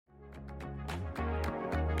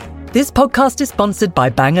This podcast is sponsored by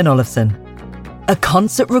Bang & Olufsen. A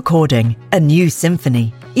concert recording, a new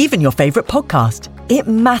symphony, even your favourite podcast. It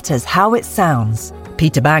matters how it sounds.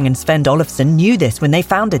 Peter Bang and Sven Olufsen knew this when they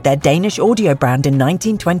founded their Danish audio brand in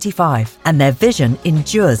 1925, and their vision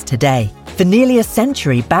endures today. For nearly a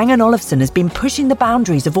century, Bang & Olufsen has been pushing the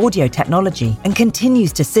boundaries of audio technology and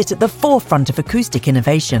continues to sit at the forefront of acoustic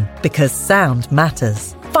innovation, because sound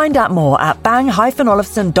matters. Find out more at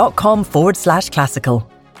bang-olufsen.com/classical.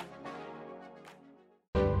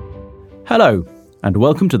 Hello, and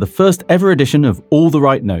welcome to the first ever edition of All the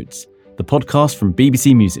Right Notes, the podcast from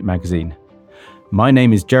BBC Music Magazine. My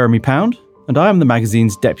name is Jeremy Pound, and I am the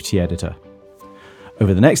magazine's deputy editor.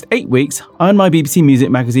 Over the next 8 weeks, I and my BBC Music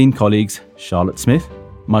Magazine colleagues, Charlotte Smith,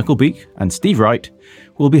 Michael Beek, and Steve Wright,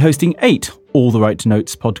 will be hosting 8 All the Right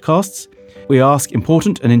Notes podcasts. We ask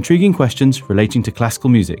important and intriguing questions relating to classical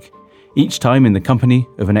music, each time in the company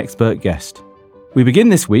of an expert guest. We begin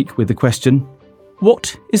this week with the question,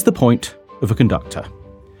 what is the point of a conductor?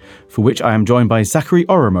 For which I am joined by Sakari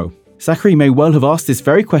Oromo. Sakari may well have asked this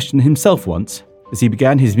very question himself once, as he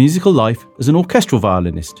began his musical life as an orchestral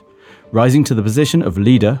violinist, rising to the position of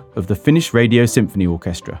leader of the Finnish Radio Symphony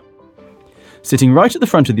Orchestra. Sitting right at the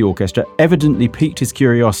front of the orchestra evidently piqued his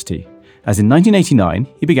curiosity, as in 1989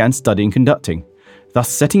 he began studying conducting, thus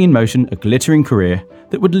setting in motion a glittering career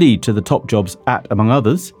that would lead to the top jobs at, among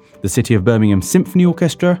others, the City of Birmingham Symphony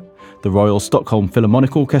Orchestra, the Royal Stockholm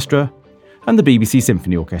Philharmonic Orchestra, and the BBC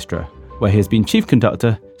Symphony Orchestra, where he has been chief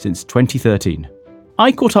conductor since 2013.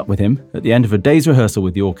 I caught up with him at the end of a day's rehearsal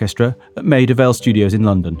with the orchestra at Maida Vale Studios in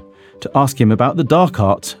London to ask him about the dark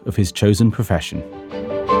arts of his chosen profession.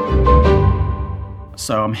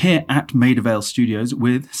 So I'm here at Maida Vale Studios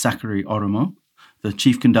with Sakari Oromo, the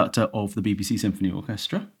chief conductor of the BBC Symphony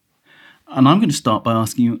Orchestra. And I'm going to start by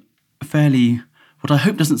asking you a fairly, what I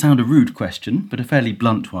hope doesn't sound a rude question, but a fairly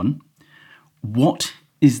blunt one. What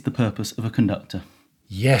is the purpose of a conductor?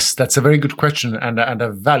 Yes, that's a very good question and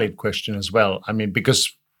a valid question as well. I mean,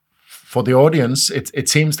 because for the audience, it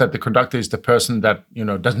seems that the conductor is the person that,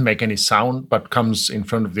 doesn't make any sound, but comes in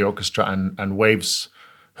front of the orchestra and waves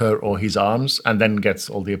her or his arms and then gets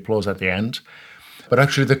all the applause at the end. But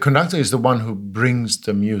actually, the conductor is the one who brings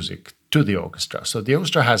the music to the orchestra. So the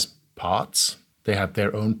orchestra has parts. They have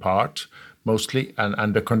their own part, mostly,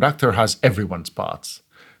 and the conductor has everyone's parts.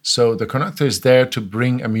 So the conductor is there to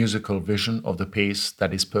bring a musical vision of the piece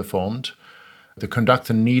that is performed. The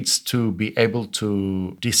conductor needs to be able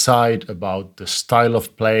to decide about the style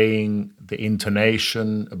of playing, the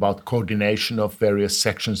intonation, about coordination of various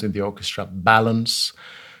sections in the orchestra, balance,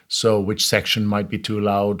 so which section might be too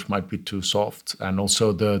loud, might be too soft, and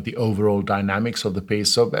also the overall dynamics of the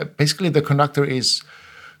piece. So basically the conductor is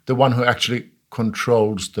the one who actually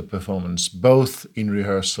controls the performance, both in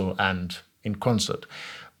rehearsal and in concert.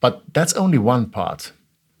 But that's only one part.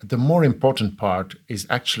 The more important part is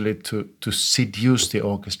actually to seduce the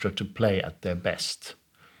orchestra to play at their best.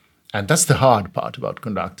 And that's the hard part about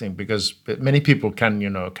conducting, because many people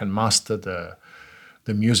can master the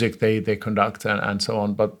music they conduct and so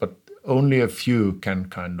on, but only a few can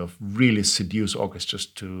kind of really seduce orchestras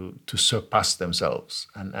to surpass themselves.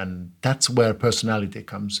 And that's where personality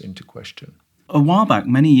comes into question. A while back,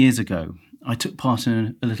 many years ago, I took part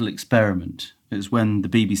in a little experiment. It was when the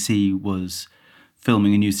BBC was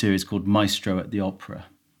filming a new series called Maestro at the Opera,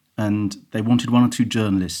 and they wanted 1 or 2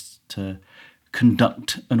 journalists to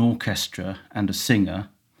conduct an orchestra and a singer.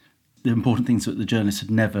 The important things that the journalists had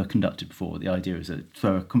never conducted before. The idea is to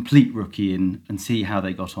throw a complete rookie in and see how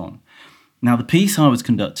they got on. Now, the piece I was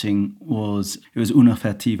conducting was Una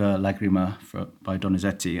furtiva lagrima by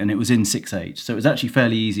Donizetti, and it was in 6/8, so it was actually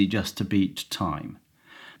fairly easy just to beat time.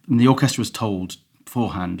 And the orchestra was told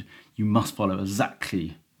beforehand, you must follow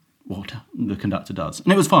exactly what the conductor does.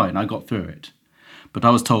 And it was fine, I got through it. But I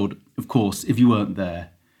was told, of course, if you weren't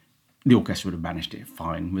there, the orchestra would have managed it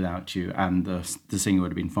fine without you, and the singer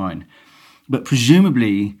would have been fine. But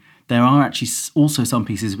presumably, there are actually also some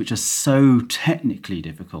pieces which are so technically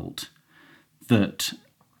difficult that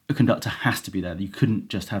a conductor has to be there. You couldn't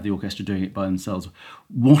just have the orchestra doing it by themselves.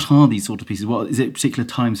 What are these sort of pieces? What is it, particular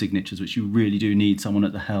time signatures which you really do need someone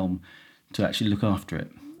at the helm to actually look after it?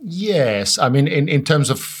 Yes, I mean, in terms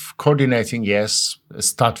of coordinating, yes.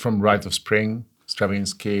 Start from Rite of Spring,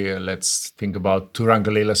 Stravinsky. Let's think about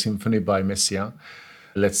Turangalila Symphony by Messiaen.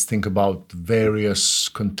 Let's think about various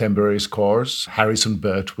contemporary scores. Harrison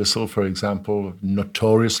Birtwistle, for example,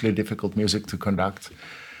 notoriously difficult music to conduct.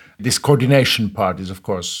 This coordination part is, of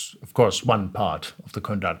course, one part of the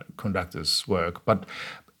conductor's work, but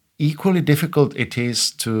equally difficult it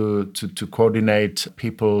is to coordinate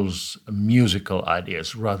people's musical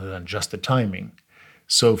ideas rather than just the timing.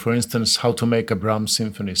 So, for instance, how to make a Brahms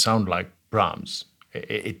symphony sound like Brahms.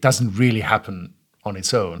 It doesn't really happen on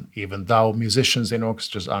its own, even though musicians in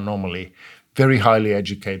orchestras are normally very highly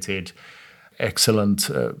educated, excellent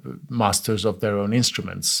masters of their own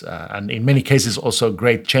instruments, and in many cases also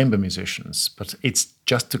great chamber musicians. But it's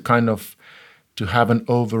just to have an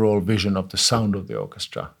overall vision of the sound of the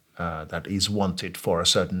orchestra that is wanted for a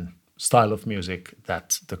certain style of music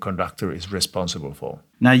that the conductor is responsible for.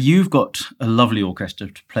 Now, you've got a lovely orchestra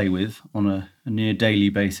to play with on a near daily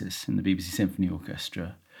basis in the BBC Symphony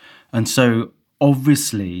Orchestra. And so,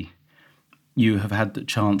 obviously, you have had the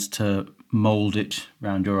chance to mould it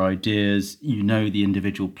around your ideas. You know the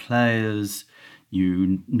individual players.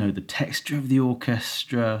 You know the texture of the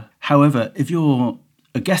orchestra. However, if you're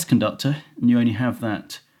a guest conductor and you only have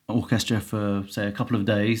that orchestra for, say, a couple of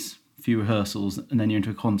days, a few rehearsals, and then you're into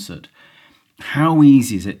a concert, how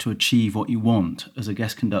easy is it to achieve what you want as a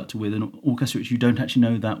guest conductor with an orchestra which you don't actually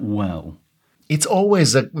know that well? It's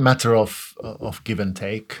always a matter of give and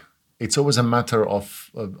take. It's always a matter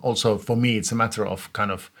of, also for me, it's a matter of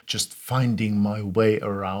kind of just finding my way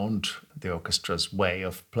around the orchestra's way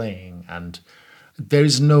of playing. And there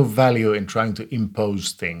is no value in trying to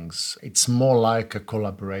impose things. It's more like a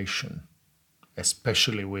collaboration,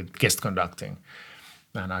 especially with guest conducting.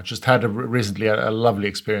 And I just had recently a lovely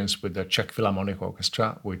experience with the Czech Philharmonic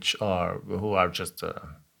Orchestra, who are just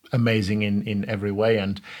amazing in every way.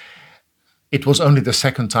 And it was only the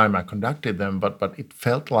second time I conducted them, but it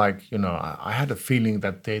felt like, I had a feeling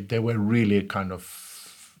that they were really kind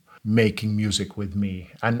of making music with me.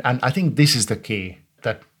 And I think this is the key,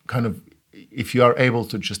 that kind of, if you are able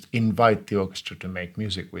to just invite the orchestra to make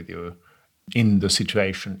music with you in the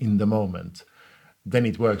situation, in the moment, then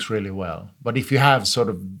it works really well. But if you have sort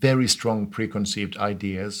of very strong preconceived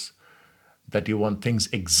ideas that you want things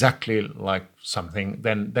exactly like something,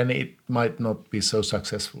 then it might not be so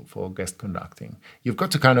successful for guest conducting. You've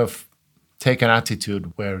got to kind of take an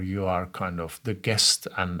attitude where you are kind of the guest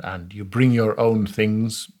and you bring your own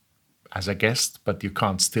things as a guest, but you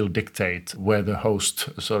can't still dictate where the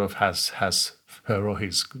host sort of has her or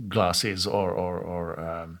his glasses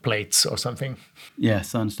or plates or something.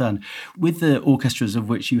 Yes, I understand. With the orchestras of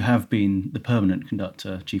which you have been the permanent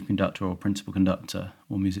conductor, chief conductor or principal conductor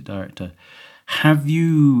or music director, have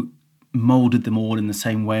you moulded them all in the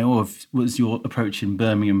same way, or was your approach in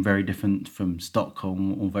Birmingham very different from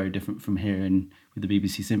Stockholm or very different from here with the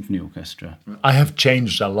BBC Symphony Orchestra? I have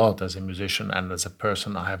changed a lot as a musician and as a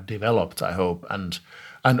person. I have developed, I hope, and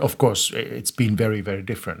of course it's been very, very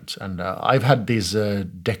different. And I've had these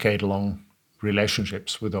decade-long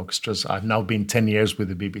relationships with orchestras. I've now been 10 years with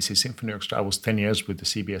the BBC Symphony Orchestra. I was 10 years with the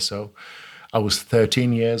CBSO. I was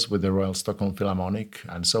 13 years with the Royal Stockholm Philharmonic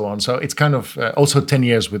and so on. So it's kind of also 10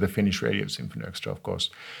 years with the Finnish Radio Symphony Orchestra, of course.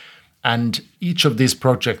 And each of these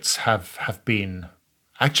projects have been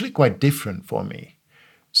actually quite different for me.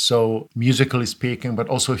 So musically speaking, but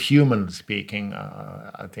also humanly speaking,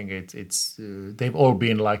 I think they've all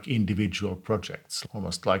been like individual projects,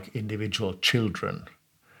 almost like individual children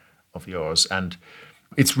of yours. And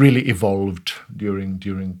it's really evolved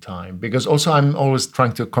during time, because also I'm always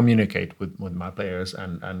trying to communicate with my players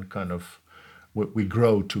and kind of we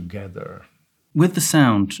grow together. With the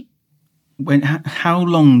sound, how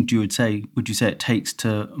long would you say it takes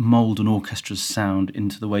to mould an orchestra's sound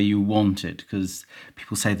into the way you want it? Because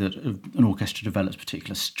people say that an orchestra develops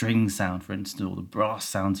particular string sound, for instance, or the brass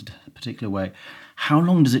sounds a particular way. How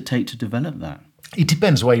long does it take to develop that? It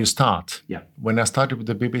depends where you start. Yeah. When I started with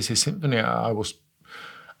the BBC Symphony, I was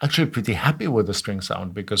actually pretty happy with the string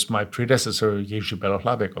sound, because my predecessor, Jiří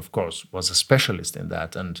Belohlavek, of course, was a specialist in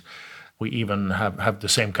that. And we even have the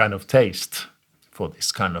same kind of taste for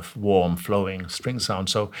this kind of warm, flowing string sound.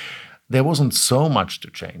 So there wasn't so much to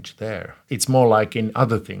change there. It's more like in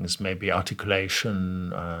other things, maybe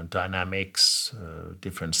articulation, dynamics,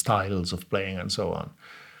 different styles of playing and so on,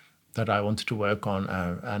 that I wanted to work on.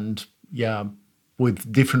 And yeah,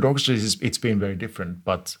 with different orchestras, it's been very different.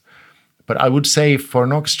 But I would say for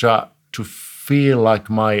an orchestra to feel like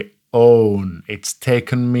my own, it's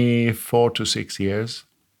taken me 4 to 6 years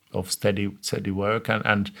of steady work.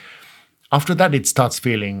 And after that, it starts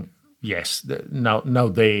feeling, yes, now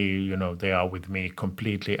they are with me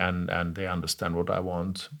completely and they understand what I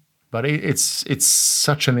want. But it's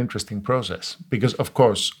such an interesting process, because, of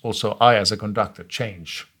course, also I as a conductor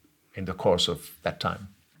change in the course of that time.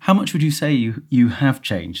 How much would you say you have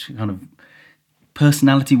changed, kind of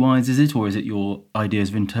personality-wise, is it? Or is it your ideas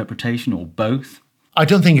of interpretation, or both? I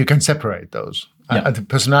don't think you can separate those. Yeah. The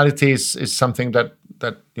personality is something that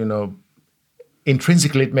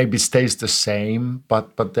intrinsically it maybe stays the same,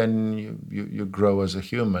 but then you grow as a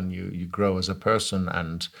human, you grow as a person,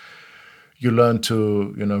 and you learn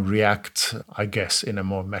to react, I guess, in a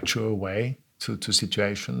more mature way to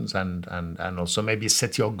situations, and also maybe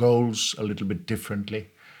set your goals a little bit differently.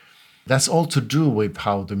 That's all to do with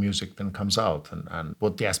how the music then comes out and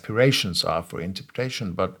what the aspirations are for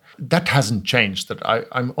interpretation. But that hasn't changed, that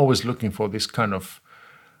I'm always looking for this kind of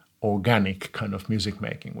organic kind of music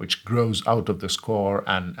making, which grows out of the score,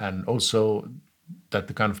 and also that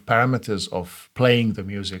the kind of parameters of playing the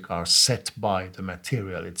music are set by the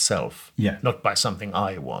material itself, not by something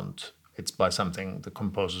I want. It's by something the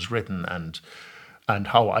composer's written and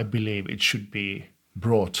how I believe it should be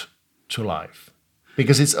brought to life.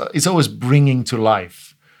 Because it's always bringing to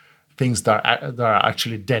life things that are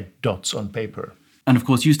actually dead dots on paper. And of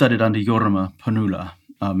course, you studied under Jorma Ponula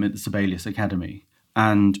at the Sibelius Academy,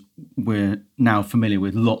 and we're now familiar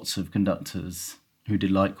with lots of conductors who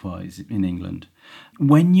did likewise in England.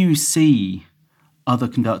 When you see other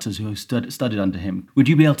conductors who have studied under him, would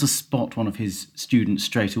you be able to spot one of his students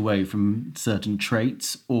straight away from certain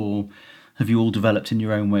traits, or have you all developed in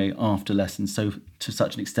your own way after lessons, so to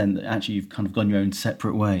such an extent that actually you've kind of gone your own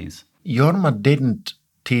separate ways? Jorma didn't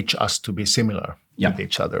teach us to be similar with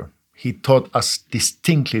each other. He taught us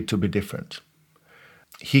distinctly to be different.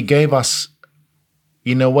 He gave us,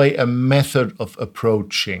 in a way, a method of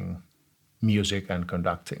approaching music and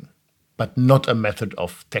conducting, but not a method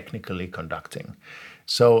of technically conducting.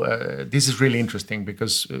 So this is really interesting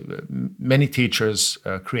because many teachers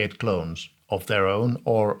create clones of their own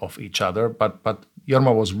or of each other, but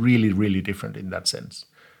Jorma was really, really different in that sense.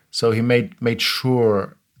 So he made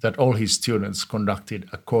sure that all his students conducted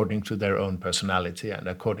according to their own personality and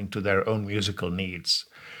according to their own musical needs.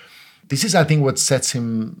 This is, I think, what sets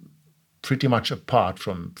him pretty much apart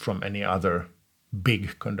from any other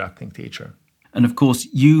big conducting teacher. And of course,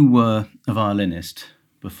 you were a violinist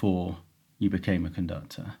before you became a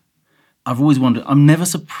conductor. I've always wondered, I'm never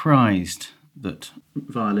surprised that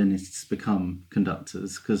violinists become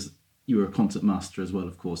conductors, because you were a concert master as well,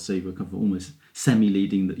 of course, so you were kind of almost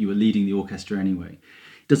semi-leading, that you were leading the orchestra anyway.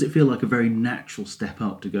 Does it feel like a very natural step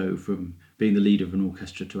up to go from being the leader of an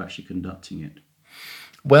orchestra to actually conducting it?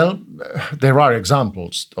 Well, there are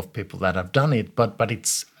examples of people that have done it, but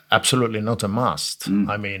it's absolutely not a must.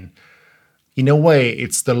 I mean, in a way,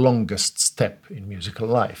 it's the longest step in musical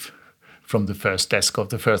life, from the first desk of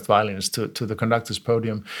the first violinist to the conductor's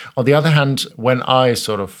podium. On the other hand, when I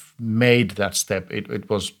sort of made that step, it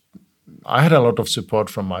was, I had a lot of support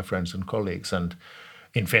from my friends and colleagues and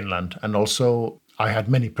in Finland, and also I had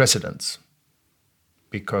many precedents,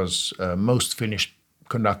 because most Finnish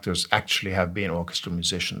conductors actually have been orchestra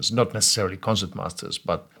musicians, not necessarily concertmasters,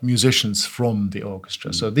 but musicians from the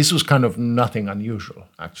orchestra. So this was kind of nothing unusual,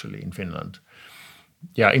 actually, in Finland.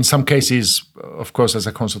 Yeah, in some cases, of course, as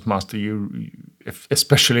a concertmaster,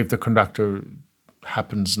 especially if the conductor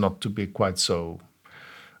happens not to be quite so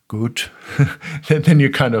good, then you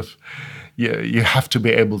kind of, you have to be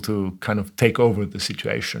able to kind of take over the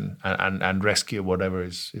situation and rescue whatever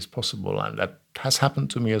is possible, and that has happened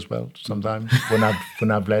to me as well sometimes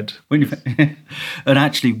when I've led. And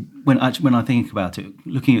actually, when I think about it,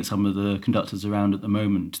 looking at some of the conductors around at the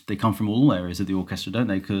moment, they come from all areas of the orchestra, don't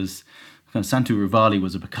they? Because Santu Rivali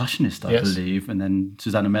was a percussionist, I believe, and then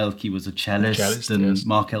Susanna Melki was a cellist and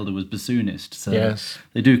Mark Elder was bassoonist. So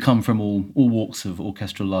they do come from all walks of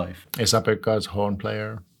orchestral life. Esa-Pekka is horn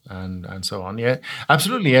player and so on. Yeah,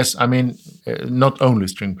 absolutely, yes. I mean, not only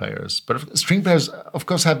string players, but string players, of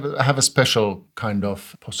course, have a special kind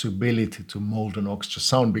of possibility to mold an orchestra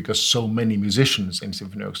sound, because so many musicians in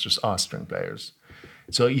symphony orchestras are string players.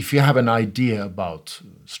 So if you have an idea about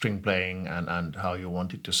string playing and how you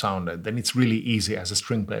want it to sound, then it's really easy as a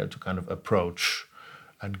string player to kind of approach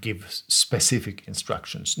and give specific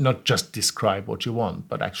instructions, not just describe what you want,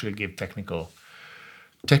 but actually give technical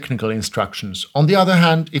instructions. On the other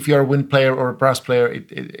hand, if you're a wind player or a brass player,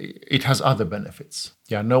 it has other benefits.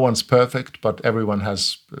 Yeah, no one's perfect, but everyone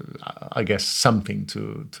has, I guess, something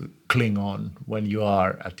to cling on when you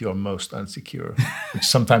are at your most unsecure, which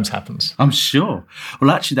sometimes happens. I'm sure.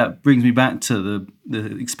 Well, actually, that brings me back to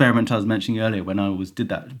the experiment I was mentioning earlier when I did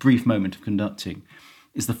that brief moment of conducting.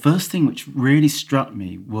 Is the first thing which really struck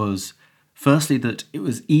me was, firstly, that it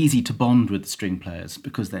was easy to bond with the string players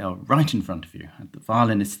because they are right in front of you. The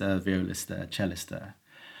violinist there, violist there, cellist there.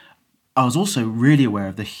 I was also really aware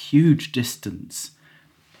of the huge distance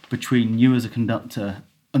between you as a conductor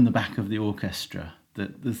and the back of the orchestra.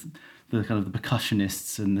 The kind of the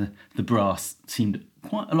percussionists and the brass seemed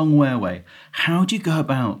quite a long way away. How do you go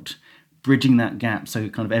about bridging that gap so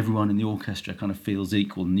kind of everyone in the orchestra kind of feels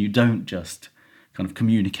equal and you don't just kind of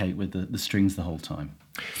communicate with the strings the whole time?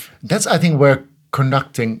 That's, I think, where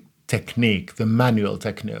conducting technique, the manual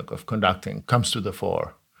technique of conducting, comes to the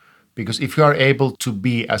fore. Because if you are able to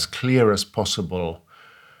be as clear as possible,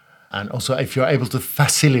 and also if you're able to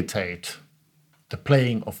facilitate the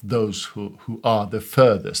playing of those who are the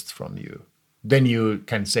furthest from you, then you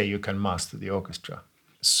can say you can master the orchestra.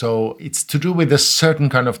 So it's to do with a certain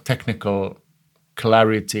kind of technical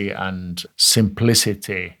clarity and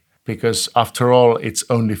simplicity, because after all, it's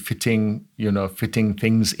only fitting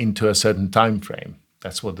things into a certain time frame.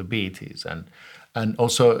 That's what the beat is. And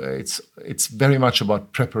also it's very much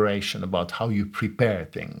about preparation, about how you prepare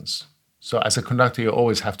things. So as a conductor, you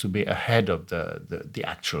always have to be ahead of the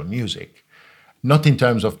actual music. Not in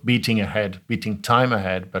terms of beating time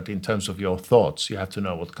ahead, but in terms of your thoughts. You have to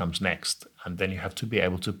know what comes next, and then you have to be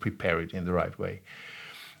able to prepare it in the right way.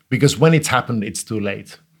 Because when it's happened, it's too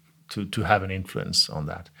late to have an influence on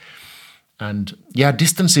that. And yeah,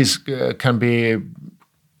 distances can be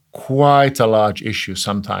quite a large issue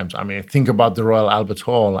sometimes. I mean, think about the Royal Albert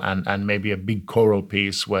Hall and maybe a big choral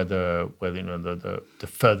piece where the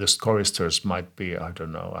furthest choristers might be,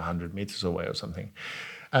 100 meters away or something.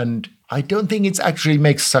 And I don't think it actually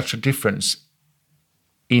makes such a difference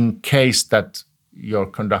in case that your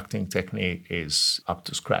conducting technique is up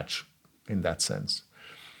to scratch in that sense.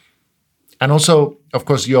 And also, of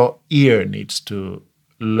course, your ear needs to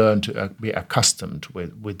learn to be accustomed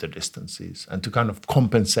with the distances and to kind of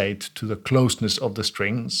compensate to the closeness of the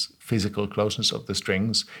strings, physical closeness of the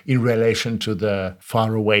strings, in relation to the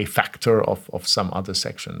far away factor of some other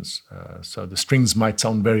sections. So the strings might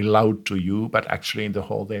sound very loud to you, but actually in the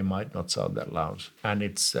whole they might not sound that loud. And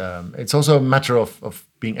it's also a matter of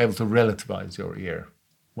being able to relativize your ear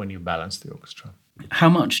when you balance the orchestra. How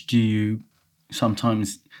much do you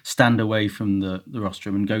sometimes stand away from the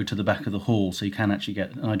rostrum and go to the back of the hall so you can actually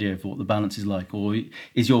get an idea of what the balance is like? Or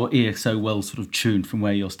is your ear so well sort of tuned from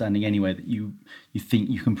where you're standing anyway that you think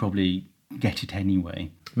you can probably get it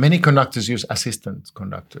anyway? Many conductors use assistant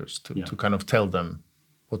conductors to kind of tell them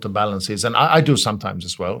what the balance is. And I do sometimes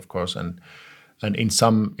as well, of course. And in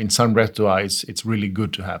some repertoires, it's really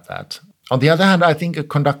good to have that. On the other hand, I think a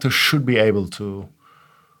conductor should be able to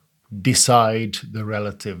decide the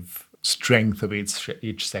relative strength of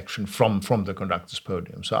each section from the conductor's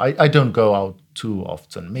podium. So I don't go out too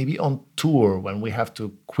often. Maybe on tour when we have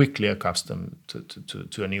to quickly accustom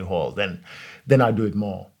to a new hall, then I do it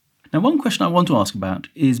more. Now, one question I want to ask about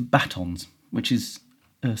is batons, which is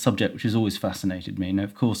a subject which has always fascinated me. Now,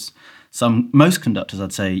 of course, most conductors,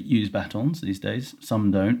 I'd say, use batons these days. Some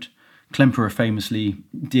don't. Klemperer famously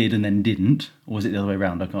did and then didn't, or was it the other way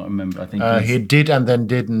around? I can't remember. I think he did and then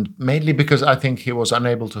didn't, mainly because I think he was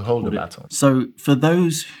unable to hold the baton. So for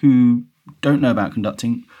those who don't know about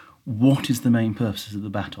conducting, what is the main purpose of the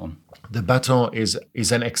baton? The baton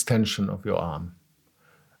is an extension of your arm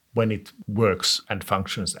when it works and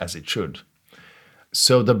functions as it should.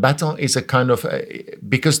 So the baton is a kind of,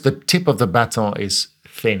 because the tip of the baton is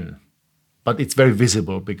thin, but it's very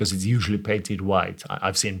visible because it's usually painted white.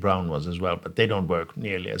 I've seen brown ones as well, but they don't work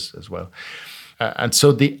nearly as well. And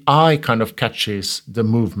so the eye kind of catches the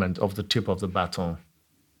movement of the tip of the baton,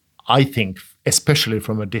 I think, especially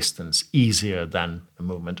from a distance, easier than the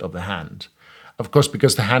movement of the hand. Of course,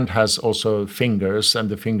 because the hand has also fingers, and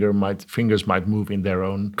the fingers might move in their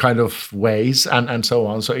own kind of ways and so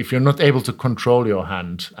on. So if you're not able to control your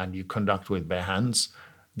hand and you conduct with bare hands,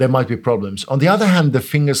 there might be problems. On the other hand, the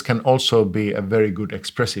fingers can also be a very good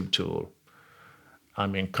expressive tool. I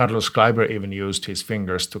mean, Carlos Kleiber even used his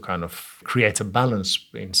fingers to kind of create a balance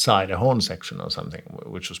inside a horn section or something,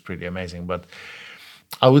 which was pretty amazing. But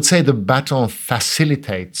I would say the baton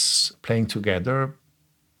facilitates playing together,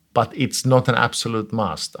 but it's not an absolute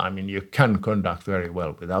must. I mean, you can conduct very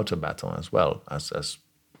well without a baton as well, as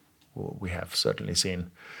we have certainly seen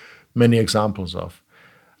many examples of.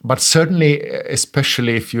 But certainly,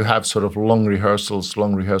 especially if you have sort of long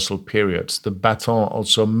rehearsal periods, the baton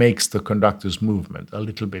also makes the conductor's movement a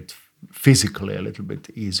little bit physically, a little bit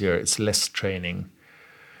easier. It's less training.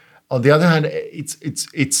 On the other hand,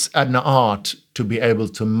 it's an art to be able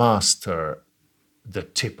to master the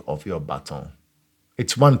tip of your baton.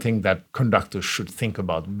 It's one thing that conductors should think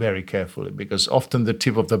about very carefully, because often the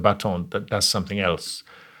tip of the baton does something else.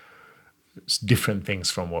 It's different things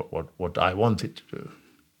from what I want it to do.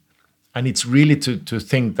 And it's really to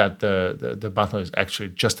think that the baton is actually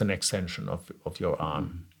just an extension of your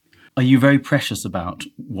arm. Are you very precious about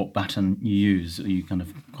what baton you use? Are you kind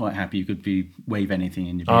of quite happy you could wave anything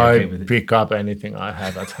and you'd be okay with it? I pick up anything I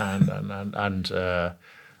have at hand. and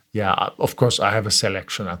of course, I have a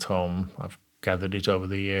selection at home. I've gathered it over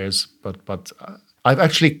the years. But I've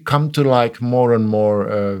actually come to like more and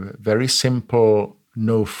more very simple,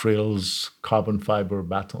 no frills carbon fiber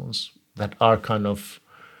batons that are kind of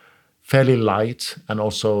fairly light and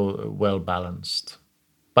also well balanced.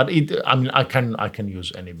 But I can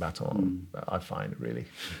use any baton. I find really.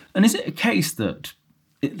 And is it a case that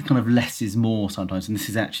it kind of less is more sometimes? And this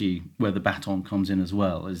is actually where the baton comes in as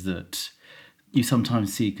well. Is that you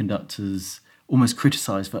sometimes see conductors almost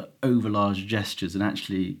criticised for over large gestures, and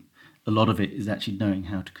actually a lot of it is actually knowing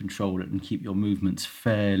how to control it and keep your movements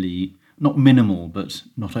fairly not minimal but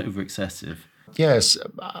not over excessive. Yes,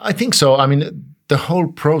 I think so. I mean, the whole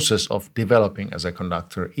process of developing as a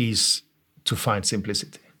conductor is to find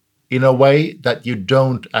simplicity in a way that you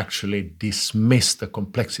don't actually dismiss the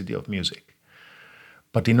complexity of music.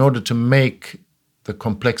 But in order to make the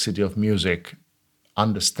complexity of music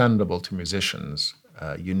understandable to musicians,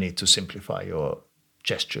 you need to simplify your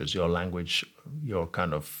gestures, your language, your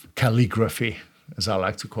kind of calligraphy, as I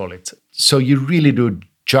like to call it. So you really do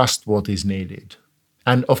just what is needed.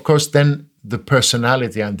 And of course, then the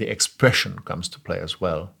personality and the expression comes to play as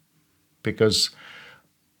well. Because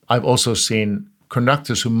I've also seen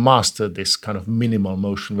conductors who master this kind of minimal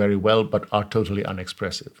motion very well, but are totally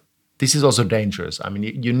unexpressive. This is also dangerous. I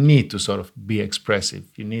mean, you need to sort of be expressive.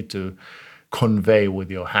 You need to convey with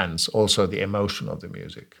your hands also the emotion of the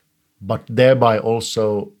music, but thereby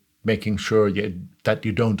also making sure that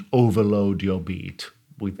you don't overload your beat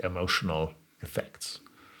with emotional effects.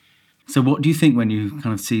 So what do you think when you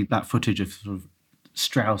kind of see that footage of sort of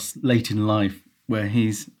Strauss late in life where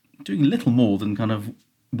he's doing little more than kind of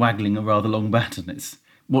waggling a rather long baton?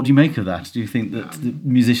 What do you make of that? Do you think that the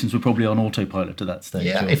musicians were probably on autopilot at that stage?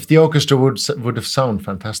 Yeah, if the orchestra would have sounded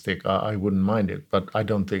fantastic, I wouldn't mind it, but I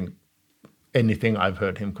don't think anything I've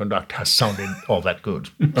heard him conduct has sounded all that good.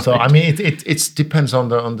 Right. So, I mean, it depends on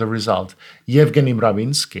the result. Yevgeny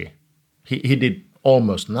Mravinsky, he did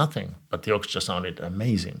almost nothing, but the orchestra sounded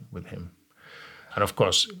amazing with him. And of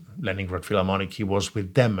course, Leningrad Philharmonic, he was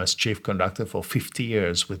with them as chief conductor for 50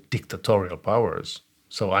 years with dictatorial powers.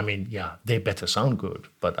 So, I mean, yeah, they better sound good.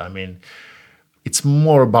 But, I mean, it's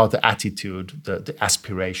more about the attitude, the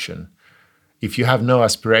aspiration. If you have no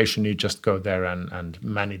aspiration, you just go there and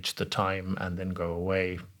manage the time and then go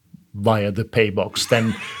away via the pay box,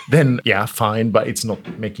 then yeah, fine, but it's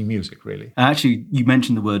not making music, really. Actually, you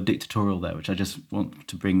mentioned the word dictatorial there, which I just want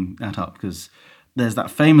to bring that up, because there's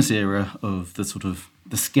that famous era of the sort of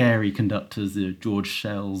the scary conductors, the George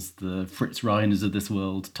Shells, the Fritz Reiners of this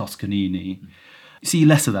world, Toscanini. You see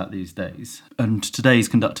less of that these days. And today's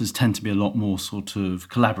conductors tend to be a lot more sort of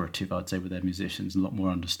collaborative, I'd say, with their musicians, a lot more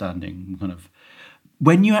understanding. Kind of.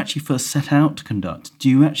 When you actually first set out to conduct,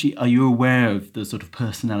 are you aware of the sort of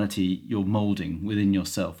personality you're moulding within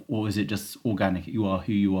yourself? Or is it just organic? You are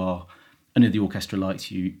who you are, and if the orchestra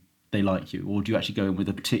likes you, they like you? Or do you actually go in with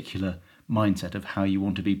a particular mindset of how you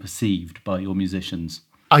want to be perceived by your musicians?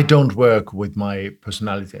 I don't work with my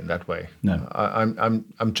personality in that way. No.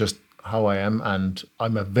 I'm just how I am, and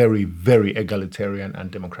I'm a very, very egalitarian and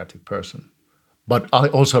democratic person. But I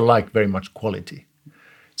also like very much quality.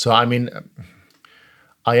 So, I mean,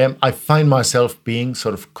 I find myself being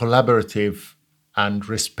sort of collaborative and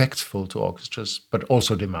respectful to orchestras, but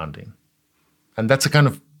also demanding. And that's a kind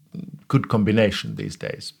of good combination these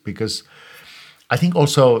days, because I think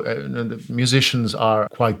also the musicians are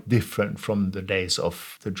quite different from the days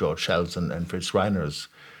of the George Shells and Fritz Reiners.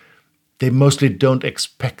 They mostly don't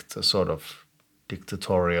expect a sort of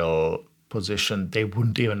dictatorial position. They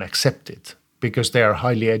wouldn't even accept it because they are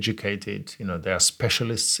highly educated. They are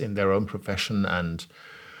specialists in their own profession, and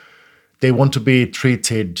they want to be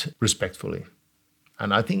treated respectfully.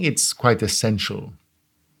 And I think it's quite essential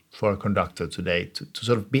for a conductor today to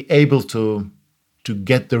sort of be able to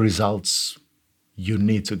get the results you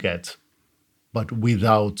need to get, but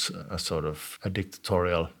without a sort of a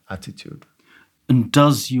dictatorial attitude. And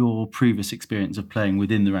does your previous experience of playing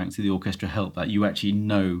within the ranks of the orchestra help that? You actually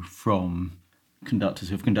know from conductors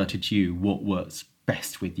who have conducted you what works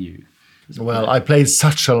best with you? Well, I played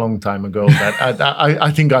such a long time ago that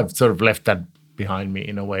I think I've sort of left that behind me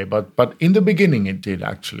in a way. But in the beginning it did,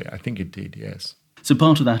 actually. I think it did, yes. So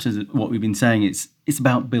part of that is what we've been saying. It's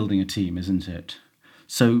about building a team, isn't it?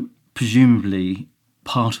 So presumably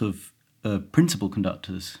part of a principal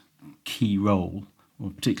conductor's key role, or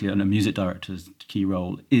particularly a music director's key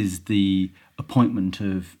role, is the appointment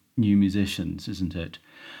of new musicians, isn't it?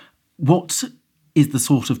 What is the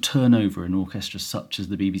sort of turnover in orchestras such as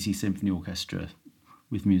the BBC Symphony Orchestra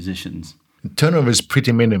with musicians? Turnover is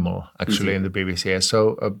pretty minimal, actually, in the BBC.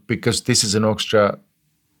 So because this is an orchestra,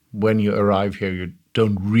 when you arrive here, you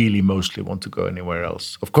don't really mostly want to go anywhere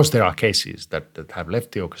else. Of course, there are cases that have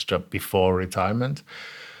left the orchestra before retirement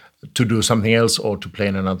to do something else or to play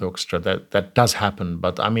in another orchestra. That does happen,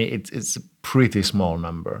 but I mean, it's a pretty small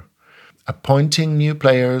number. Appointing new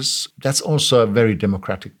players, that's also a very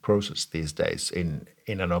democratic process these days in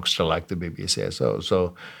an orchestra like the BBC.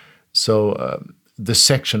 So the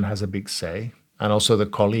section has a big say. And also the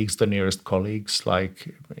colleagues, the nearest colleagues,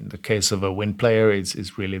 like in the case of a wind player,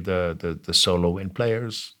 it's really the solo wind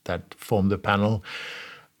players that form the panel.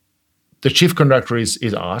 The chief conductor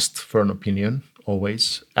is asked for an opinion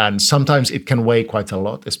always. And sometimes it can weigh quite a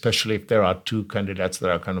lot, especially if there are two candidates that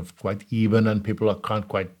are kind of quite even and people can't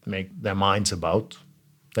quite make their minds about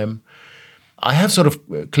them. I have sort of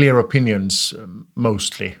clear opinions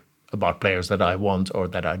mostly about players that I want or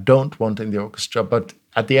that I don't want in the orchestra, but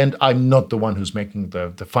at the end, I'm not the one who's making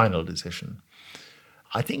the final decision.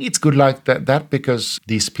 I think it's good like that because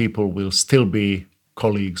these people will still be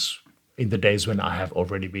colleagues in the days when I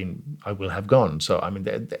will have gone. So, I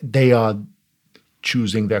mean, they are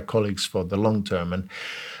choosing their colleagues for the long term.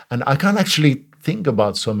 And I can't actually think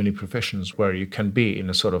about so many professions where you can be in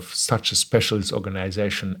a sort of such a specialist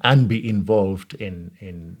organization and be involved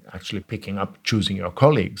in actually picking up, choosing your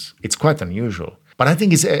colleagues. It's quite unusual. But I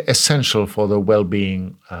think it's essential for the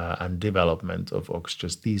well-being and development of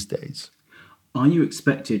orchestras these days. Are you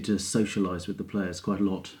expected to socialise with the players quite a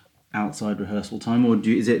lot outside rehearsal time, or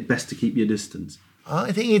is it best to keep your distance?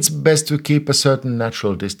 I think it's best to keep a certain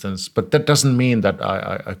natural distance, but that doesn't mean that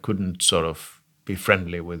I couldn't sort of be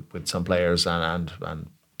friendly with some players and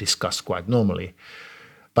discuss quite normally.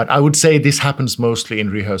 But I would say this happens mostly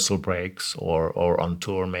in rehearsal breaks or on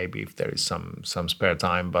tour, maybe if there is some spare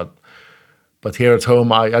time. But here at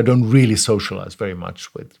home, I don't really socialize very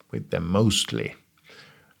much with them mostly.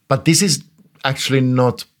 But this is actually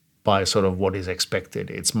not by sort of what is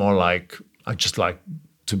expected. It's more like I just like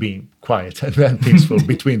to be quiet and peaceful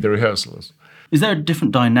between the rehearsals. Is there a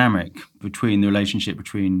different dynamic between the relationship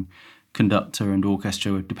between conductor and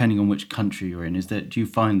orchestra, depending on which country you're in? Do you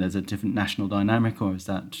find there's a different national dynamic, or is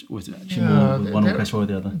it actually more with one orchestra or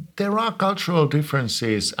the other? There are cultural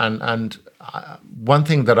differences, and one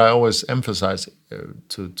thing that I always emphasize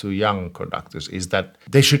to young conductors is that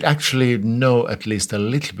they should actually know at least a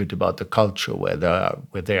little bit about the culture where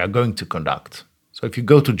they are going to conduct. So if you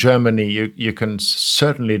go to Germany, you can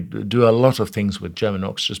certainly do a lot of things with German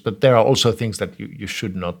orchestras, but there are also things that you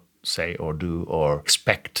should not say or do or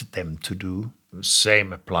expect them to do. The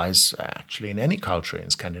same applies actually in any culture,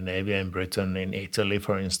 in Scandinavia, in Britain, in Italy,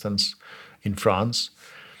 for instance, in France.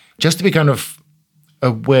 Just to be kind of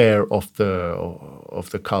aware of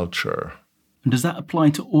the culture. And does that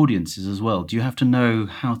apply to audiences as well? Do you have to know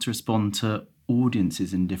how to respond to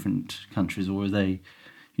audiences in different countries, or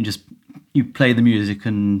you play the music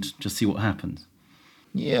and just see what happens?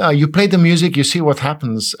 Yeah, you play the music, you see what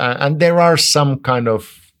happens, and there are some kind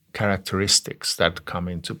of characteristics that come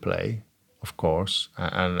into play, of course,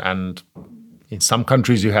 and in some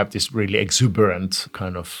countries you have this really exuberant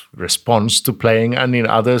kind of response to playing, and in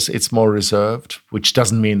others it's more reserved, which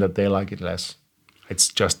doesn't mean that they like it less. It's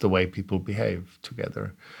just the way people behave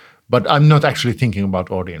together. But I'm not actually thinking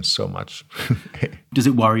about audience so much. Does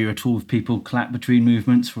it worry you at all if people clap between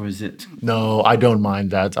movements, or is it? No, I don't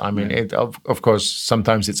mind that. I mean, of course,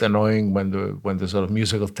 sometimes it's annoying when the sort of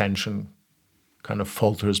musical tension kind of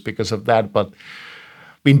falters because of that. But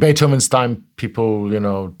in Beethoven's time, people,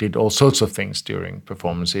 did all sorts of things during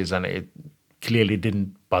performances, and it clearly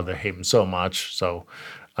didn't bother him so much. So,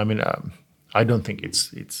 I mean, I don't think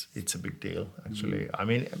it's a big deal, actually. I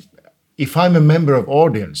mean, if I'm a member of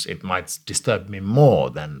audience, it might disturb me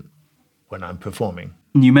more than when I'm performing.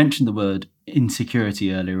 You mentioned the word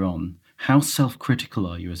insecurity earlier on. How self-critical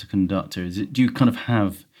are you as a conductor? Do you kind of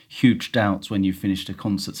have huge doubts when you've finished a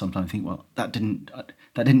concert sometimes? Think, well, that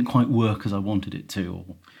didn't quite work as I wanted it to?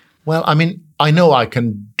 Or... Well, I mean, I know I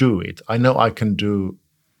can do it. I know I can do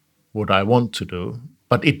what I want to do,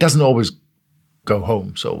 but it doesn't always go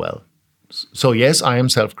home so well. So yes, I am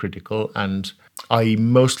self-critical, and I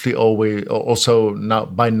mostly always also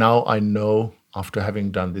by now I know, after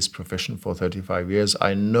having done this profession for 35 years,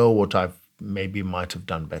 I know what I might have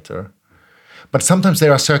done better. But sometimes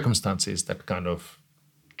there are circumstances that kind of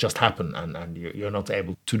just happen, and you're not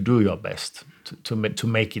able to do your best to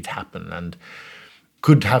make it happen, and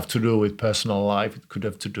could have to do with personal life, it could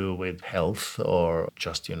have to do with health, or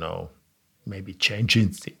just maybe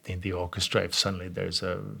changes in the orchestra. If suddenly there's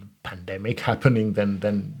a pandemic happening,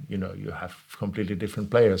 then you have completely different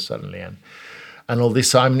players suddenly, and all this.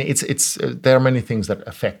 So I mean, it's there are many things that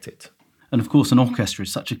affect it. And of course, an orchestra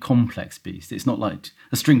is such a complex beast. It's not like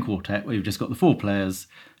a string quartet where you've just got the 4 players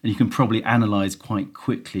and you can probably analyse quite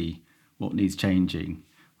quickly what needs changing.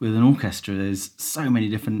 With an orchestra, there's so many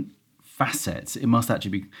different facets. It must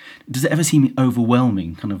actually be... Does it ever seem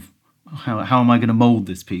overwhelming? Kind of, how am I going to mould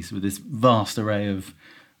this piece with this vast array of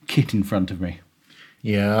kit in front of me?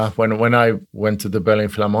 Yeah, when I went to the Berlin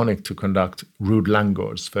Philharmonic to conduct Ruud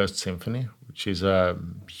Langgaard's First Symphony, which is a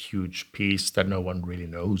huge piece that no one really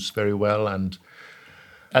knows very well, and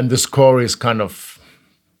the score is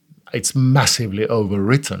it's massively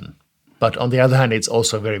overwritten. But on the other hand, it's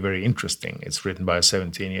also very, very interesting. It's written by a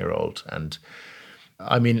 17-year-old. And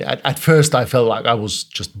I mean, at first I felt like I was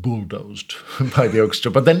just bulldozed by the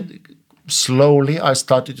orchestra. But then slowly I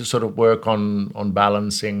started to sort of work on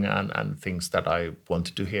balancing and things that I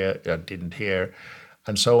wanted to hear, didn't hear,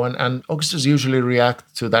 and so on. And orchestras usually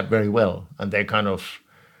react to that very well. And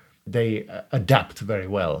they adapt very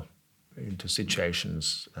well into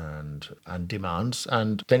situations and demands,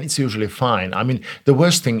 and then it's usually fine. I mean, the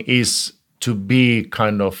worst thing is to be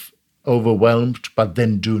kind of overwhelmed, but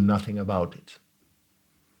then do nothing about it.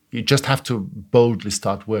 You just have to boldly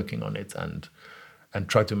start working on it and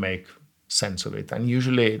try to make sense of it. And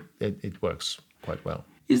usually it works quite well.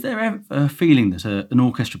 Is there ever a feeling that an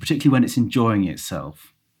orchestra, particularly when it's enjoying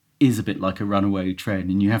itself, is a bit like a runaway train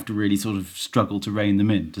and you have to really sort of struggle to rein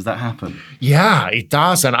them in? Does that happen? Yeah, it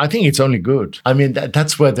does. And I think it's only good. I mean,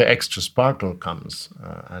 that's where the extra sparkle comes.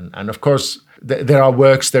 And of course, there are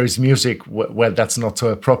works, there is music where that's not so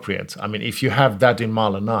appropriate. I mean, if you have that in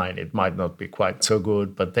Mahler 9, it might not be quite so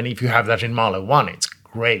good. But then if you have that in Mahler 1, it's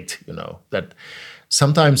great, that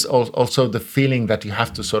sometimes also the feeling that you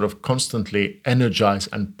have to sort of constantly energize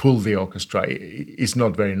and pull the orchestra is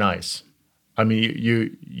not very nice. I mean,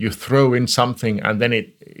 you throw in something and then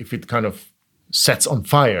if it kind of sets on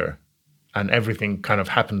fire and everything kind of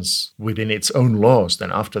happens within its own laws,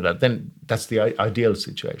 then after that, then that's the ideal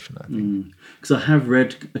situation, I think. Because I have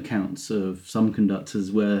read accounts of some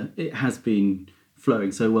conductors where it has been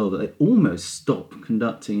flowing so well that they almost stop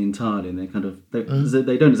conducting entirely, and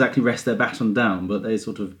they don't exactly rest their baton down, but they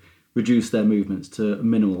sort of reduce their movements to a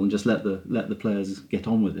minimal and just let the players get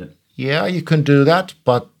on with it. Yeah, you can do that,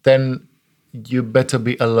 but then you better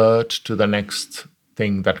be alert to the next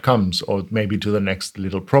thing that comes, or maybe to the next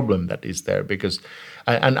little problem that is there. Because,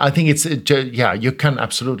 and I think you can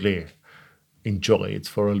absolutely enjoy it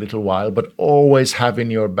for a little while, but always have in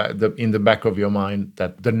the back of your mind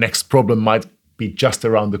that the next problem might be just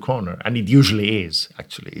around the corner, and it usually is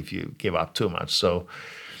actually if you give up too much. So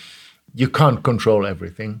you can't control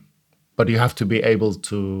everything, but you have to be able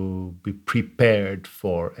to be prepared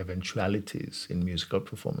for eventualities in musical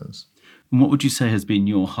performance. And what would you say has been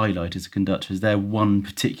your highlight as a conductor? Is there one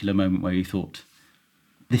particular moment where you thought,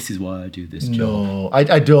 this is why I do this job? No,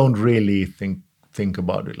 I don't really think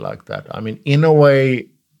about it like that. I mean, in a way,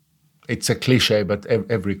 it's a cliche, but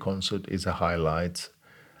every concert is a highlight.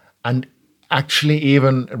 And actually,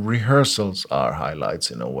 even rehearsals are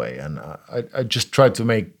highlights in a way. And I just try to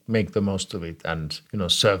make the most of it and,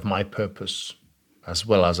 serve my purpose as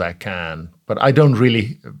well as I can. But I don't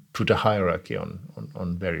really put a hierarchy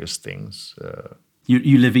on various things.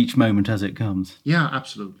 You live each moment as it comes. Yeah,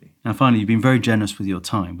 absolutely. Now, finally, you've been very generous with your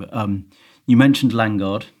time, but you mentioned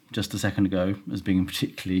Langgaard just a second ago as being a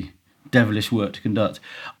particularly devilish work to conduct.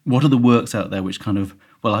 What are the works out there which kind of,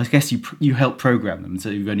 well, I guess you help program them, so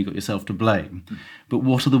you've only got yourself to blame. But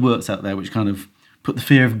what are the works out there which kind of put the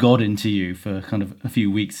fear of God into you for kind of a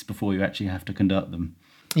few weeks before you actually have to conduct them?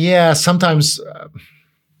 Yeah, sometimes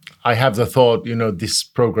I have the thought, this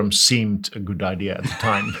program seemed a good idea at the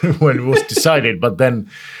time when it was decided. But then,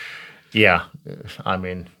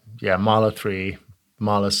 Mahler 3,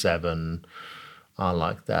 Mahler 7, I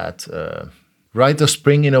like that. Rite of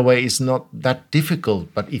Spring, in a way, is not that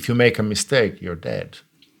difficult. But if you make a mistake, you're dead.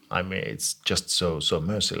 I mean, it's just so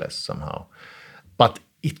merciless somehow. But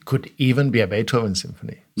it could even be a Beethoven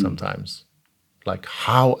symphony sometimes. Like,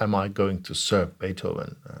 how am I going to serve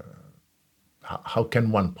Beethoven? How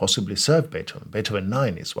can one possibly serve Beethoven? Beethoven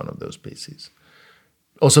 9 is one of those pieces.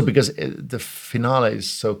 Also because the finale is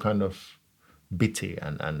so kind of bitty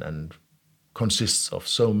and consists of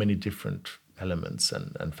so many different elements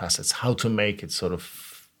and facets. How to make it sort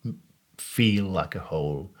of feel like a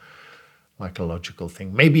whole, like a logical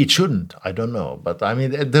thing. Maybe it shouldn't, I don't know. But I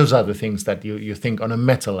mean, those are the things that you think on a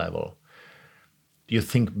meta level. You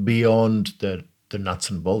think beyond the nuts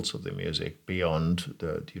and bolts of the music, beyond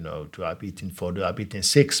do I beat in 4, do I beat in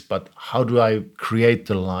 6, but how do I create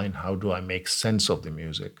the line? How do I make sense of the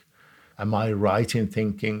music? Am I right in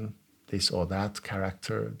thinking this or that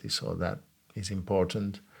character, this or that is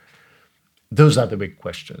important? those are the big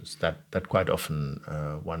questions that quite often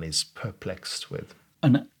one is perplexed with.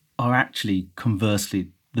 And are actually, conversely,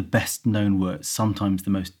 the best known works sometimes the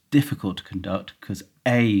most difficult to conduct because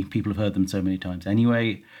A, people have heard them so many times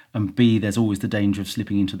anyway, and B, there's always the danger of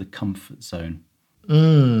slipping into the comfort zone?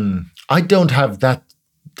 I don't have that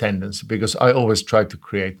tendency because I always try to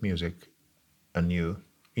create music anew,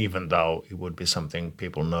 even though it would be something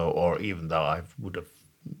people know or even though I would have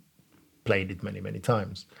played it many, many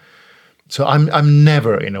times. So I'm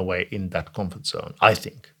never in a way in that comfort zone, I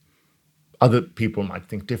think. Other people might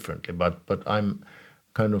think differently, but I'm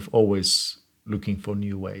kind of always looking for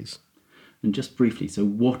new ways. And just briefly, so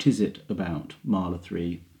what is it about Mahler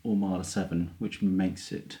 3 or Mahler 7 which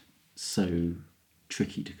makes it so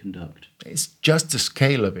tricky to conduct? It's just the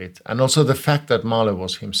scale of it. And also the fact that Mahler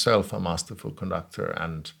was himself a masterful conductor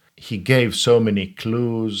and he gave so many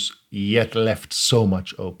clues, yet left so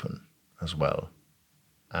much open as well.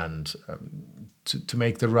 And to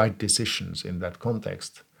make the right decisions in that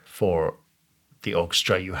context for the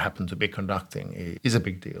orchestra you happen to be conducting is a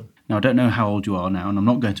big deal. Now, I don't know how old you are now, and I'm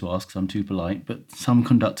not going to ask because I'm too polite, but some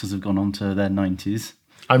conductors have gone on to their 90s.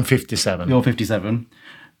 I'm 57. You're 57.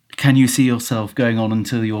 Can you see yourself going on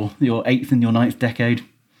until your 8th and your 9th decade?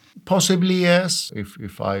 Possibly, yes,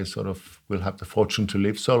 if I sort of will have the fortune to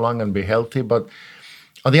live so long and be healthy. But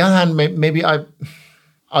on the other hand, maybe I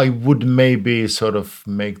would maybe sort of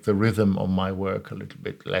make the rhythm of my work a little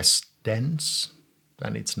bit less dense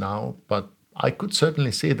than it's now. But I could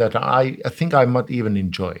certainly see that. I think I might even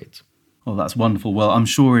enjoy it. Oh, that's wonderful. Well, I'm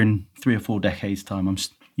sure in 3 or 4 decades' time,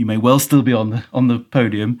 you may well still be on the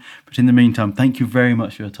podium. But in the meantime, thank you very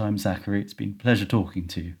much for your time, Zachary. It's been a pleasure talking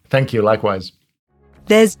to you. Thank you, likewise.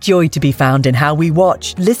 There's joy to be found in how we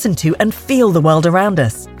watch, listen to, and feel the world around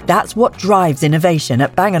us. That's what drives innovation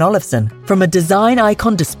at Bang & Olufsen. From a design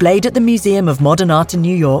icon displayed at the Museum of Modern Art in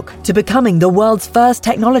New York to becoming the world's first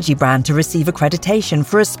technology brand to receive accreditation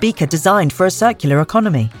for a speaker designed for a circular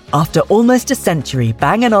economy. After almost a century,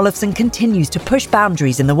 Bang & Olufsen continues to push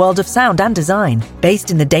boundaries in the world of sound and design. Based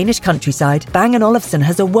in the Danish countryside, Bang & Olufsen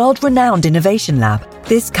has a world-renowned innovation lab.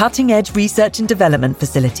 This cutting-edge research and development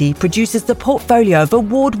facility produces the portfolio of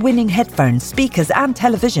award-winning headphones, speakers and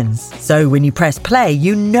televisions. So when you press play,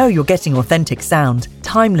 you know you're getting authentic sound,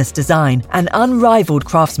 timeless design and unrivaled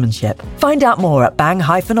craftsmanship. Find out more at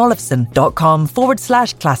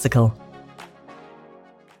bang-olufsen.com/classical.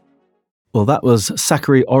 Well, that was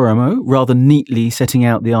Zachary Oromo rather neatly setting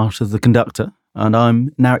out the art of the conductor. And I'm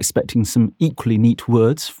now expecting some equally neat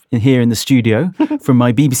words here in the studio from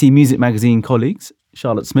my BBC Music Magazine colleagues,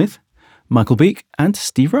 Charlotte Smith, Michael Beek and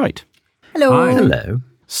Steve Wright. Hello. Hi. Hello.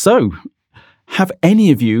 So, have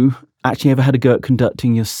any of you actually ever had a go at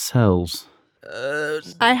conducting yourselves?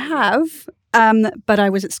 I have, but I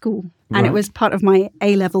was at school and Right. it was part of my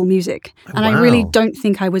A-level music. And I really don't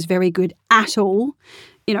think I was very good at all.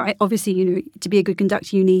 Obviously, to be a good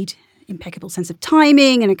conductor, you need impeccable sense of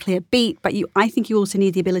timing and a clear beat, but I think you also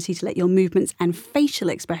need the ability to let your movements and facial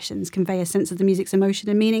expressions convey a sense of the music's emotion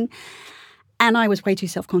and meaning. And I was way too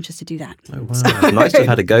self-conscious to do that. Oh, wow. It's nice to have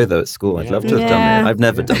had a go, though, at school. I'd love to have done it. I've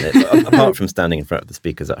never done it, apart from standing in front of the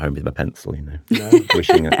speakers at home with my pencil,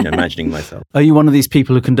 wishing, imagining myself. Are you one of these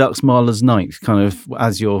people who conducts Mahler's Night kind of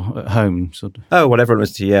as you're at home? Sort of? Oh, whatever it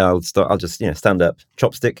was to, I'll just, stand up,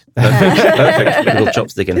 chopstick. Perfect. Little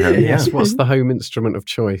chopstick in hand. Yes, what's the home instrument of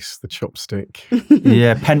choice? The chopstick.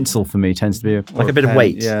 Yeah, pencil for me tends to be like a bit of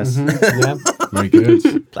weight. Yes. Yeah, very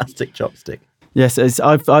good. Plastic chopstick. Yes, as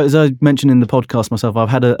I mentioned in the podcast myself, I've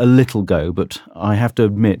had a little go, but I have to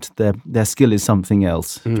admit their skill is something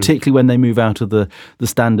else, particularly when they move out of the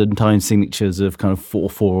standard time signatures of kind of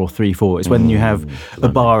 4/4 or 3/4. It's when you have a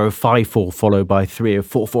bar of 5/4 followed by 3 or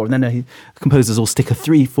 4/4, and then the composers will stick a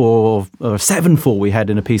 3/4 or a 7/4 we had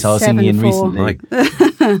in a piece I was singing in recently.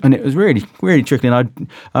 And it was really, really tricky. And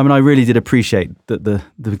I really did appreciate that the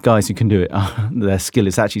guys who can do it, their skill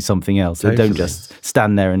is actually something else. They don't just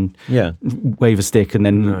stand there and wave a stick and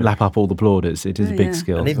then lap up all the plaudits. It is a big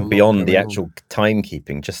skill. And even beyond the actual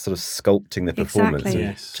timekeeping, just sort of sculpting the performance.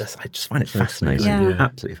 Exactly. I just find it fascinating. Yeah.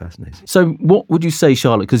 Absolutely fascinating. So what would you say,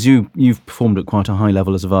 Charlotte, because you've performed at quite a high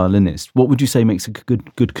level as a violinist, what would you say makes a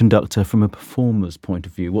good conductor from a performer's point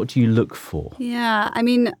of view? What do you look for? Yeah, I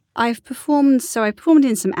mean, I performed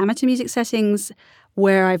in some amateur music settings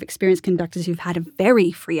where I've experienced conductors who've had a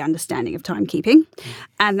very free understanding of timekeeping.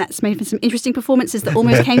 And that's made for some interesting performances that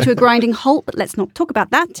almost came to a grinding halt, but let's not talk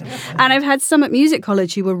about that. And I've had some at music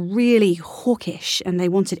college who were really hawkish and they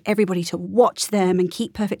wanted everybody to watch them and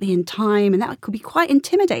keep perfectly in time. And that could be quite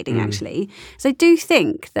intimidating, actually. So I do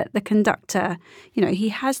think that the conductor, he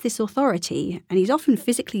has this authority and he's often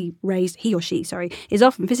physically raised, he or she, is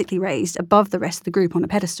often physically raised above the rest of the group on a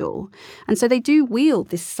pedestal. And so they do wield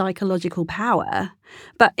this psychological power.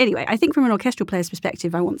 But anyway, I think from an orchestral player's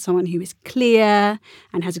perspective, I want someone who is clear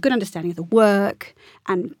and has a good understanding of the work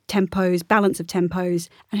and tempos, balance of tempos.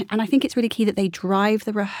 And I think it's really key that they drive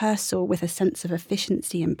the rehearsal with a sense of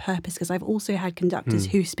efficiency and purpose, because I've also had conductors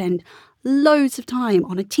who spend loads of time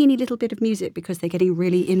on a teeny little bit of music because they're getting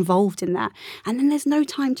really involved in that. And then there's no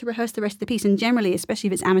time to rehearse the rest of the piece. And generally, especially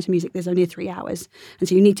if it's amateur music, there's only 3 hours. And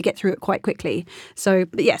so you need to get through it quite quickly. So,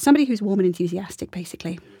 but yeah, somebody who's warm and enthusiastic,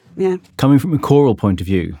 basically. Yeah. Coming from a choral point of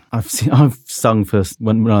view, I've sung for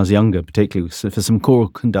when I was younger, particularly for some choral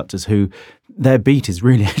conductors who their beat is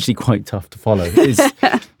really actually quite tough to follow.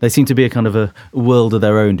 They seem to be a kind of a world of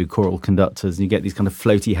their own, do choral conductors, and you get these kind of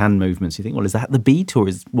floaty hand movements. You think, well, is that the beat or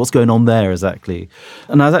is what's going on there exactly?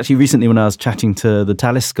 And I was actually recently, when I was chatting to the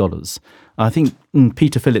Tallis scholars, I think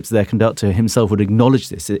Peter Phillips, their conductor himself, would acknowledge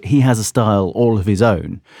this. He has a style all of his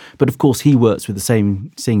own. But of course, he works with the same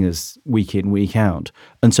singers week in, week out.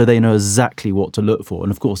 And so they know exactly what to look for.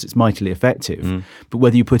 And of course, it's mightily effective. But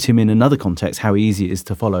whether you put him in another context, how easy it is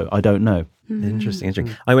to follow, I don't know. Interesting.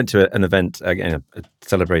 I went to an event, again,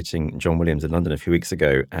 celebrating John Williams in London a few weeks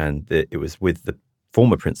ago, and it was with the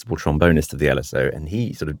former principal trombonist of the LSO, and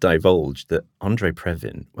he sort of divulged that Andre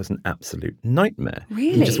Previn was an absolute nightmare.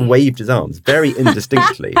 Really? He just waved his arms very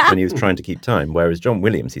indistinctly when he was trying to keep time, whereas John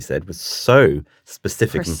Williams, he said, was so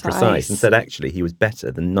specific and precise, and said actually he was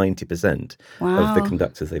better than 90% of the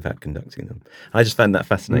conductors they've had conducting them. I just found that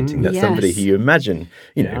fascinating, that somebody who you imagine,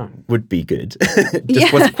 would be good,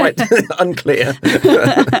 just was quite unclear.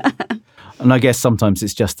 And I guess sometimes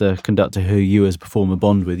it's just a conductor who you as a performer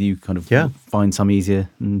bond with. You kind of find some easier,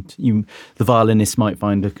 and the violinist might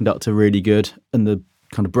find a conductor really good, and the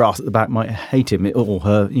kind of brass at the back might hate him or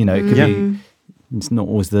her. It could be. It's not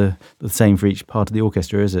always the same for each part of the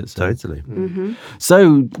orchestra, is it? So. Totally.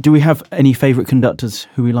 So, do we have any favourite conductors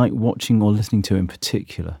who we like watching or listening to in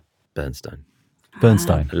particular? Bernstein.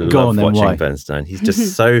 Bernstein. I love watching Bernstein. He's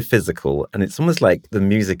just so physical, and it's almost like the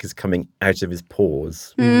music is coming out of his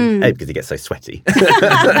pores because he gets so sweaty.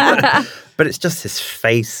 But it's just his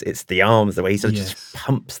face, it's the arms, the way he sort of just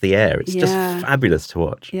pumps the air. It's just fabulous to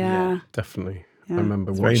watch. Yeah, definitely. I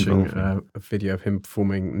remember watching a video of him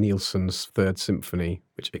performing Nielsen's Third Symphony,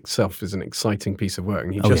 which itself is an exciting piece of work,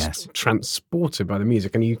 and he transported by the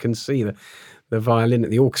music, and you can see the violin at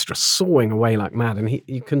the orchestra sawing away like mad, and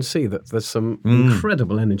you can see that there's some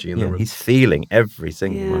incredible energy in the room. He's feeling every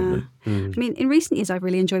single moment. I mean, in recent years, I've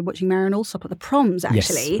really enjoyed watching Marion Alsop at the Proms,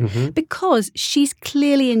 actually, because she's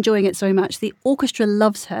clearly enjoying it so much. The orchestra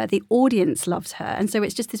loves her, the audience loves her, and so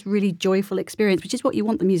it's just this really joyful experience, which is what you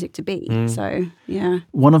want the music to be. So, yeah.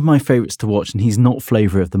 One of my favourites to watch, and he's not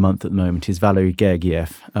Flavour of the Month at the moment, is Valery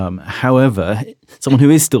Gergiev. However, someone who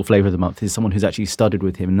is still Flavour of the Month is someone who's actually studied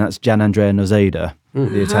with him, and that's Gian Andrea Nozeda,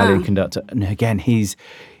 the Italian conductor. And again, he's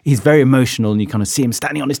very emotional, and you kind of see him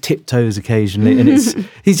standing on his tiptoes occasionally, and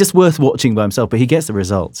he's just worth watching by himself, but he gets the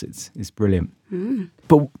results. It's brilliant.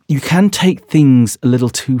 But you can take things a little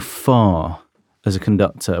too far as a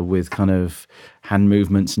conductor with kind of hand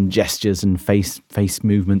movements and gestures and face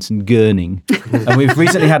movements and gurning. And we've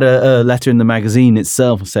recently had a letter in the magazine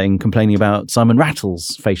itself complaining about Simon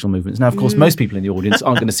Rattle's facial movements. Now, of course, most people in the audience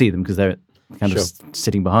aren't going to see them because they're kind of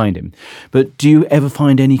sitting behind him. But do you ever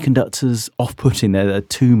find any conductors off-putting there that are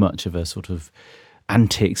too much of a sort of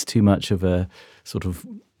antics, too much of a sort of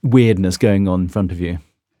weirdness going on in front of you?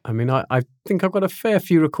 I mean, I think I've got a fair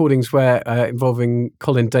few recordings where involving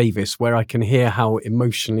Colin Davis, where I can hear how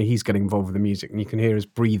emotionally he's getting involved with the music, and you can hear his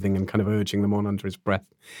breathing and kind of urging them on under his breath.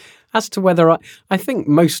 As to whether I think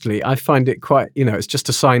mostly I find it quite, it's just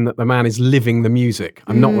a sign that the man is living the music.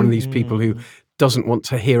 I'm not one of these people who doesn't want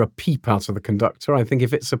to hear a peep out of the conductor. I think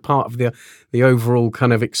if it's a part of the overall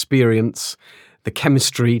kind of experience, the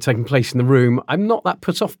chemistry taking place in the room, I'm not that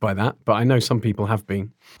put off by that, but I know some people have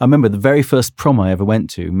been. I remember the very first prom I ever went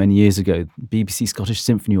to many years ago, BBC Scottish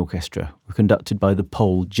Symphony Orchestra, were conducted by the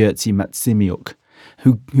Pole Jerzy Maksimiuk.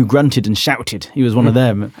 who grunted and shouted. He was one of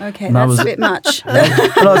them. Okay, and that's a bit much. And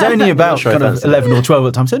I was only about kind of 11 or 12 at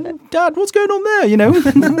the time. I said, Dad, what's going on there? You know,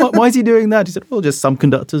 why is he doing that? He said, well, just some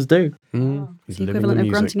conductors do. It's the equivalent of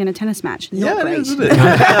grunting in a tennis match. Yeah, great. isn't it?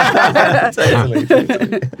 Totally.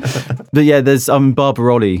 But yeah, there's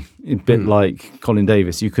Barbarolli, a bit like Colin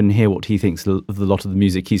Davis. You can hear what he thinks of a lot of the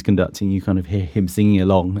music he's conducting. You kind of hear him singing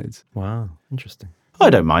along. Wow, interesting. I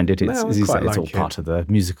don't mind it. It's, No, as you say, quite it's all like part of the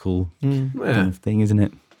musical kind Yeah. of thing, isn't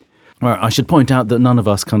it? Well, I should point out that none of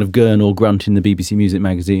us kind of gurn or grunt in the BBC Music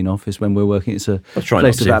Magazine office when we're working. It's a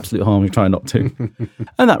place of absolute harm. We try not to.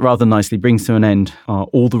 And that rather nicely brings to an end our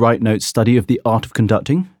All the Right Notes study of the art of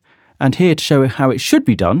conducting. And here to show how it should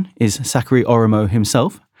be done is Sakari Oromo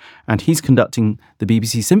himself. And he's conducting the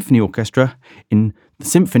BBC Symphony Orchestra in the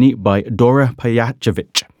Symphony by Dora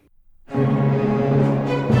Pajacevic.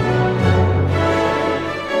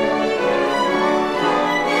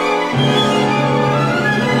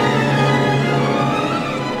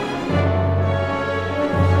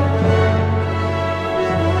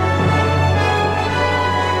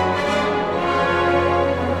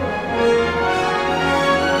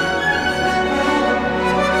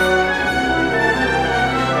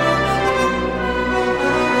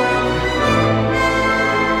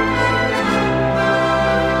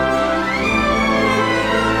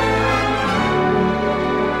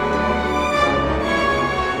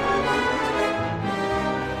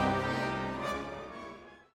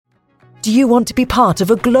 Do you want to be part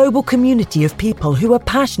of a global community of people who are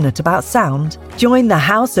passionate about sound? Join the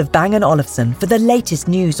House of Bang & Olufsen for the latest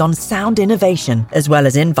news on sound innovation, as well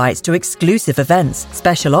as invites to exclusive events,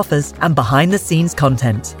 special offers, and behind-the-scenes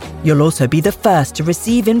content. You'll also be the first to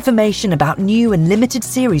receive information about new and limited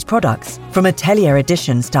series products, from atelier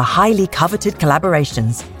editions to highly coveted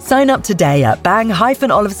collaborations. Sign up today at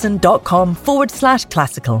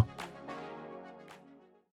bang-olufsen.com/classical.